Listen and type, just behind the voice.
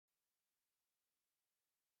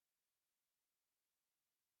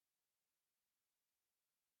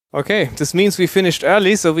Okay, this means we finished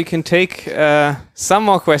early, so we can take some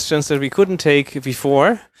more questions that we couldn't take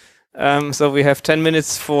before. So we have 10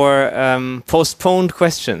 minutes for postponed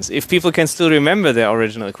questions, if people can still remember their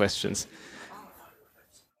original questions.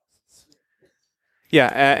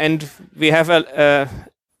 Yeah, and we have a...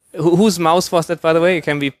 whose mouse was that, by the way? It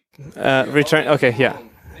can be returned. Okay, yeah.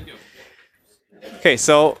 Okay,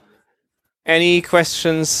 so any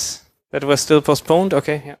questions that were still postponed?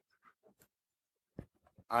 Okay, yeah.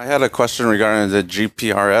 I had a question regarding the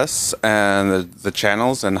GPRS and the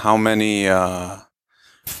channels and how many.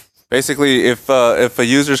 Basically, if a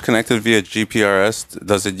user is connected via GPRS,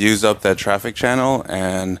 does it use up that traffic channel,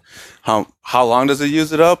 and how long does it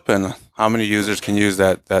use it up, and how many users can use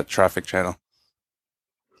that traffic channel?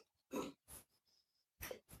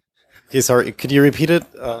 Okay, sorry. Could you repeat it?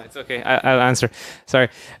 It's okay. I'll answer. Sorry.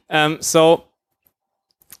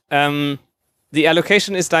 The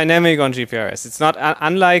allocation is dynamic on GPRS. It's not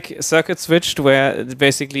unlike circuit switched, where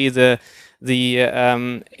basically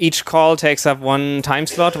each call takes up one time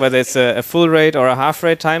slot, whether it's a full rate or a half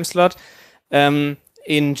rate time slot. In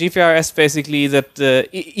GPRS, basically,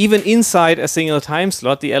 even inside a single time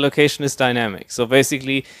slot, the allocation is dynamic. So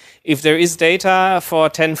basically, if there is data for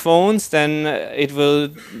 10 phones, then it will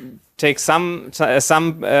take some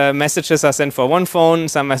messages are sent for one phone,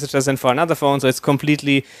 some messages are sent for another phone, so it's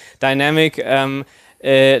completely dynamic,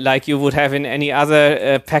 like you would have in any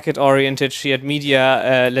other packet-oriented shared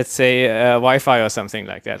media, let's say Wi-Fi or something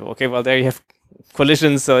like that. Okay, well, there you have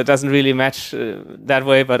collisions, so it doesn't really match that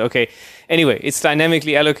way, but okay. Anyway, it's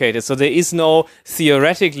dynamically allocated, so there is no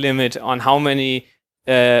theoretic limit on how many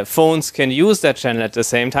phones can use that channel at the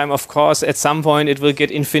same time. Of course, at some point, it will get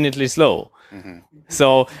infinitely slow. Mm-hmm.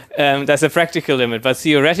 So that's a practical limit, but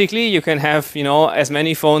theoretically you can have as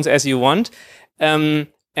many phones as you want, and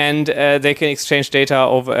they can exchange data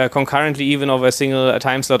over concurrently, even over a single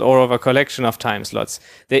time slot or over a collection of time slots.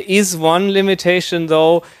 There is one limitation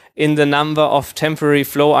though in the number of temporary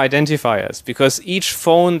flow identifiers, because each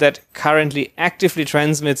phone that currently actively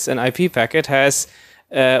transmits an IP packet has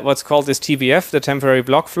what's called this TBF, the temporary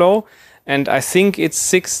block flow. And I think it's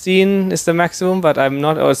 16 is the maximum, but I'm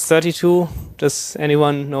not, or it's 32. Does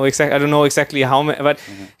anyone know exactly? I don't know exactly how many, but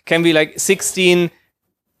it can be like 16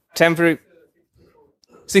 temporary,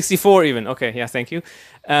 64 even. Okay, yeah, thank you.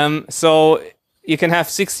 So you can have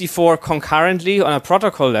 64 concurrently on a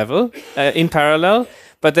protocol level in parallel.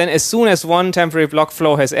 But then as soon as one temporary block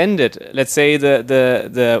flow has ended, let's say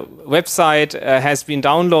the website has been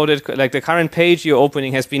downloaded, like the current page you're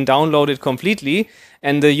opening has been downloaded completely,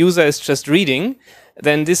 and the user is just reading,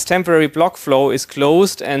 then this temporary block flow is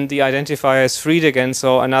closed and the identifier is freed again,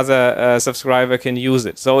 so another subscriber can use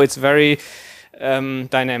it. So it's very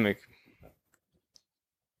dynamic.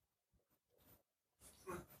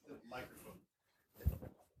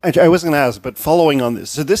 I was going to ask, but following on this,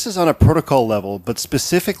 so this is on a protocol level, but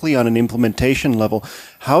specifically on an implementation level,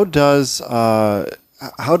 how does the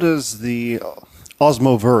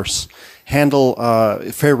Osmoverse handle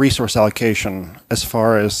fair resource allocation as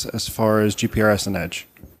far as GPRS and Edge?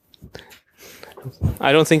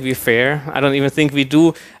 I don't think we're fair. I don't even think we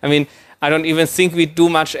do. I mean, I don't even think we do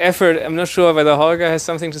much effort. I'm not sure whether Holger has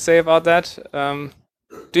something to say about that.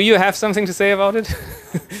 Do you have something to say about it?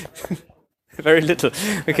 Very little.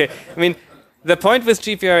 Okay. I mean, the point with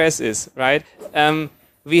GPRS is, right,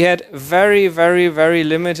 we had very, very, very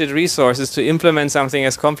limited resources to implement something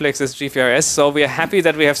as complex as GPRS, so we are happy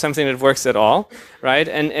that we have something that works at all, right?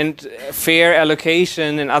 And fair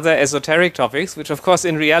allocation and other esoteric topics, which of course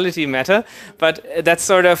in reality matter, but that's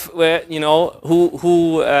sort of where,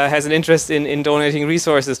 who has an interest in donating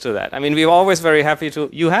resources to that. I mean, we're always very happy to...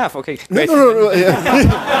 You have, okay, great. No.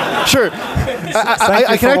 Yeah. Sure.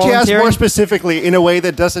 I can actually ask more specifically in a way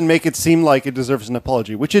that doesn't make it seem like it deserves an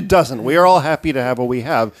apology, which it doesn't. We are all happy to have what we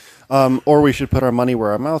have, or we should put our money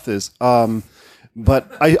where our mouth is.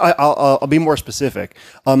 But I'll be more specific.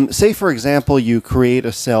 Say, for example, you create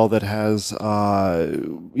a cell that has,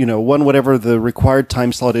 whatever the required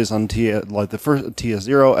time slot is on like the first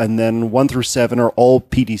TS0, and then 1 through 7 are all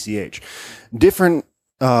PDCH. Different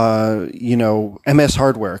MS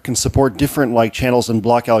hardware can support different like channels and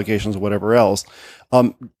block allocations or whatever else.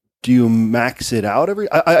 Do you max it out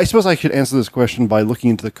I suppose I should answer this question by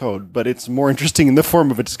looking into the code, but it's more interesting in the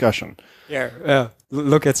form of a discussion. Yeah,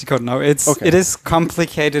 look at the code now. It is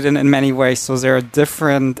complicated in many ways. So there are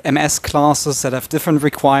different MS classes that have different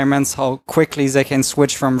requirements, how quickly they can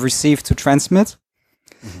switch from receive to transmit.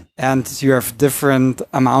 Mm-hmm. And you have different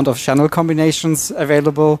amount of channel combinations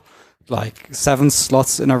available, like 7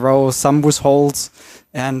 slots in a row, some with holds.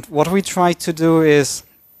 And what we try to do is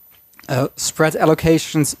spread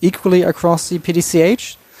allocations equally across the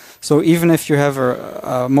PDCH. So even if you have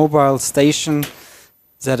a mobile station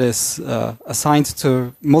that is assigned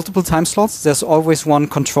to multiple time slots, there's always one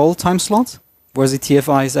control time slot where the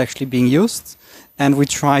TFI is actually being used. And we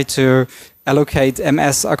try to allocate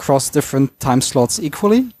MS across different time slots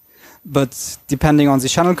equally. But depending on the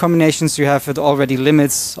channel combinations you have, it already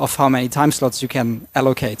limits of how many time slots you can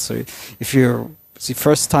allocate. So if the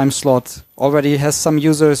first time slot already has some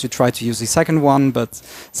users, you try to use the second one, but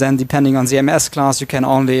then depending on the MS class, you can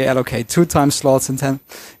only allocate 2 time slots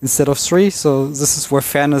instead of 3. So this is where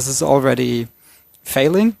fairness is already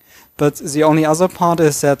failing. But the only other part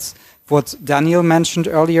is that what Daniel mentioned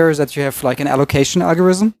earlier is that you have like an allocation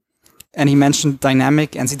algorithm. And he mentioned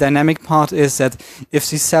dynamic, and the dynamic part is that if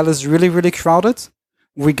the cell is really, really crowded,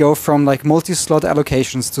 we go from like multi-slot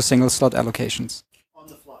allocations to single slot allocations. On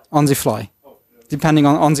the fly. On the fly. Depending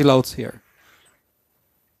on the load here.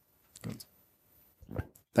 Good.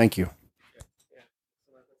 Thank you.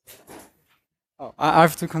 Oh, I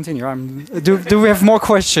have to continue. Do we have more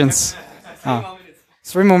questions?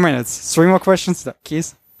 3 more minutes. 3 more questions.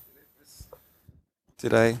 Keith?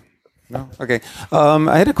 Did I? No? Okay.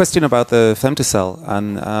 I had a question about the femtocell,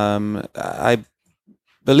 and I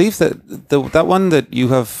believe that that one that you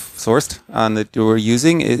have sourced and that you were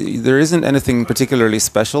using, there isn't anything particularly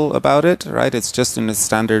special about it, right? It's just in a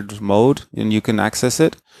standard mode, and you can access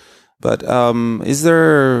it. But are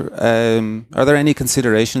there any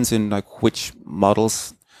considerations in like which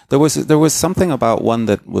models? There was something about one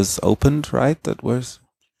that was opened, right?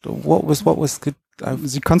 What was good?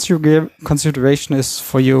 The consideration is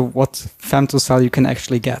for you what femtocell you can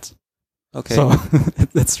actually get. Okay. So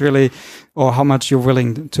that's really, or how much you're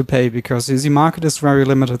willing to pay, because the market is very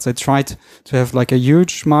limited. They tried to have like a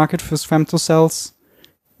huge market for femtocells,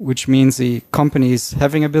 which means the companies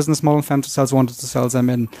having a business model in femtocells wanted to sell them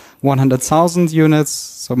in 100,000 units.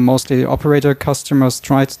 So mostly the operator customers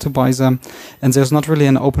tried to buy them, and there's not really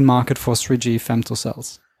an open market for 3G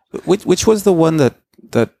femtocells. Which was the one that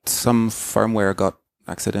some firmware got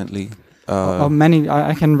accidentally? Many.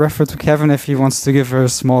 I can refer to Kevin if he wants to give a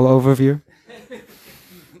small overview.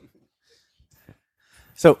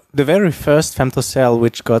 So the very first femtocell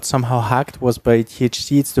which got somehow hacked was by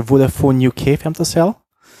THC. It's the Vodafone UK femtocell.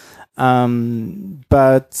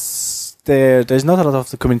 But there's not a lot of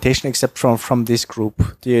documentation except from this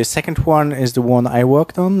group. The second one is the one I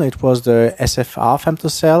worked on. It was the SFR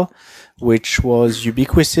femtocell, which was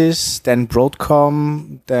ubiquitous, then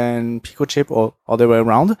Broadcom, then Picochip, or other way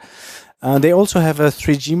around. They also have a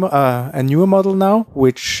 3G, a newer model now,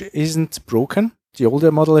 which isn't broken. The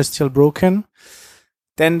older model is still broken.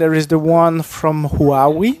 Then there is the one from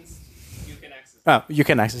Huawei. You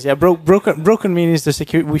can access. Yeah, broken means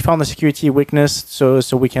we found a security weakness, so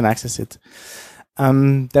we can access it.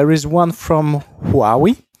 There is one from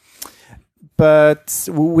Huawei, but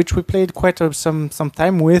which we played quite some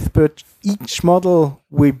time with. But each model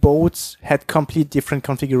we bought had complete different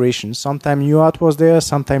configurations. Sometimes UART was there,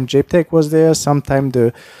 sometimes JPEG was there, sometimes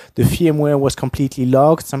the firmware was completely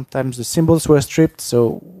locked, sometimes the symbols were stripped.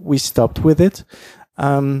 So we stopped with it.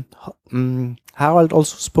 Harald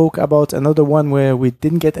also spoke about another one where we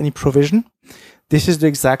didn't get any provision. This is the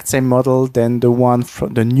exact same model than the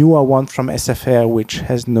newer one from SFR, which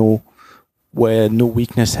has where no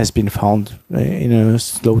weakness has been found in a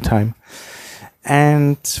slow time.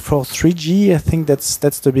 And for 3G, I think that's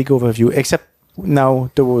the big overview. Except now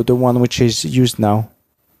the one which is used now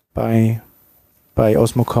by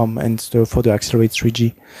Osmocom and for the Accelerate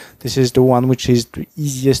 3G. This is the one which is the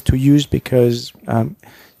easiest to use because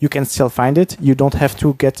you can still find it. You don't have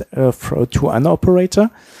to get to an operator,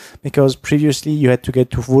 because previously you had to get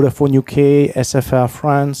to Vodafone UK, SFR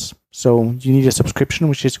France. So you need a subscription,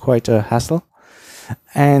 which is quite a hassle.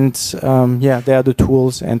 And there are the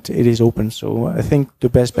tools, and it is open. So I think the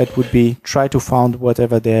best bet would be try to find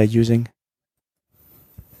whatever they are using.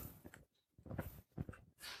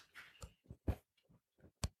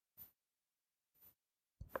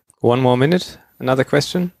 One more minute. Another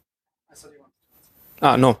question?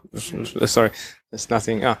 No. Sorry. There's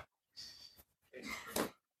nothing.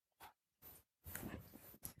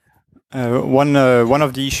 One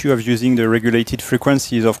of the issue of using the regulated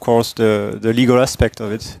frequency is, of course, the legal aspect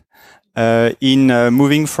of it. In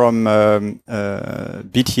moving from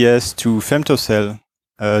BTS to femtocell,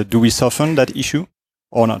 do we soften that issue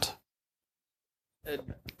or not?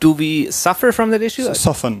 Do we suffer from that issue?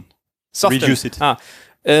 Soften. Reduce it.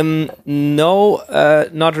 No,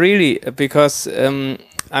 not really, because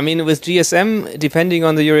with GSM, depending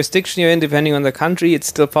on the jurisdiction you're in, depending on the country, it's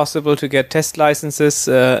still possible to get test licenses.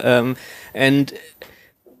 And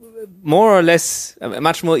more or less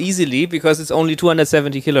much more easily because it's only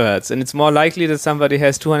 270 kilohertz, and it's more likely that somebody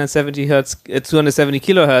has 270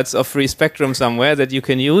 kilohertz of free spectrum somewhere that you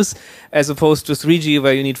can use, as opposed to 3G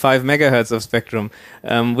where you need 5 megahertz of spectrum,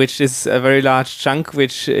 which is a very large chunk,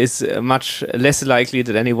 which is much less likely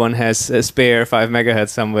that anyone has a spare 5 megahertz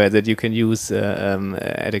somewhere that you can use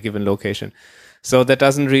at a given location. So that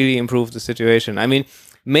doesn't really improve the situation. I mean,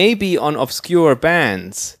 maybe on obscure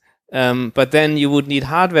bands. But then you would need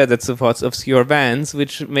hardware that supports obscure bands,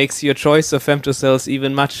 which makes your choice of femtocells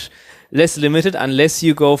even much less limited, unless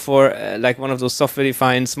you go for like one of those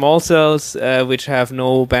software-defined small cells, which have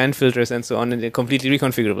no band filters and so on, and they're completely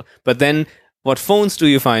reconfigurable. But then, what phones do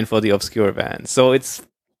you find for the obscure bands? So it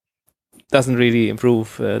doesn't really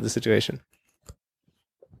improve the situation.